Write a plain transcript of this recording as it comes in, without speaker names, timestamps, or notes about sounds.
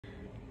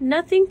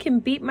Nothing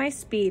Can Beat My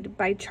Speed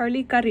by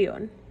Charly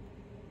Carreon.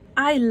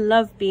 I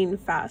love being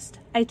fast.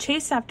 I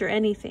chase after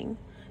anything.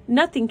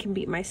 Nothing can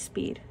beat my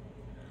speed.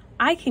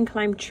 I can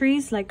climb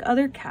trees like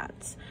other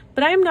cats,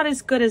 but I am not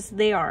as good as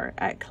they are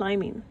at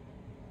climbing.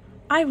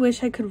 I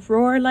wish I could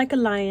roar like a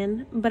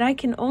lion, but I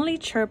can only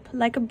chirp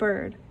like a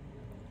bird.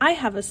 I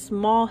have a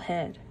small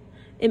head.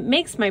 It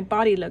makes my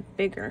body look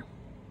bigger.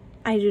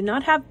 I do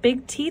not have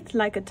big teeth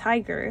like a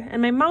tiger,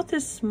 and my mouth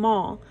is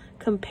small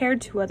compared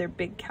to other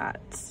big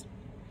cats.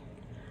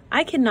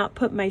 I cannot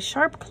put my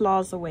sharp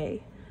claws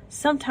away.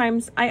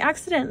 Sometimes I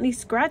accidentally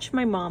scratch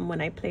my mom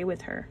when I play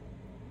with her.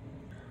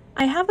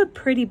 I have a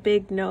pretty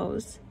big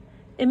nose.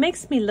 It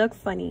makes me look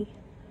funny.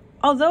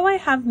 Although I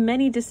have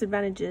many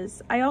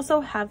disadvantages, I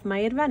also have my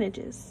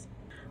advantages.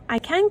 I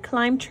can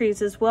climb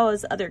trees as well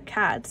as other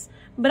cats,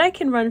 but I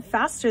can run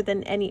faster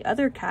than any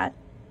other cat.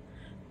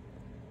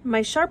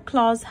 My sharp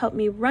claws help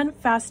me run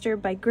faster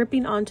by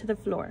gripping onto the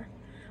floor.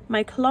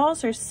 My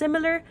claws are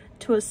similar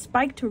to a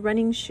spiked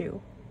running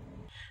shoe.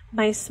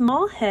 My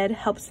small head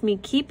helps me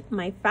keep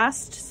my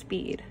fast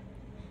speed.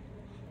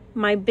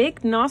 My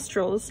big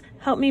nostrils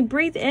help me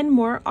breathe in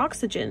more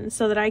oxygen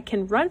so that I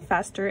can run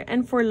faster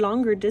and for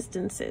longer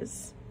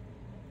distances.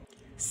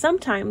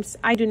 Sometimes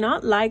I do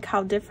not like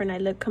how different I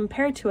look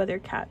compared to other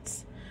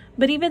cats,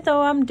 but even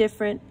though I'm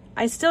different,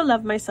 I still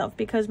love myself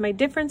because my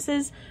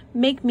differences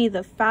make me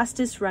the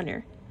fastest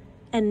runner,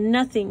 and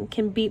nothing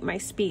can beat my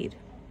speed.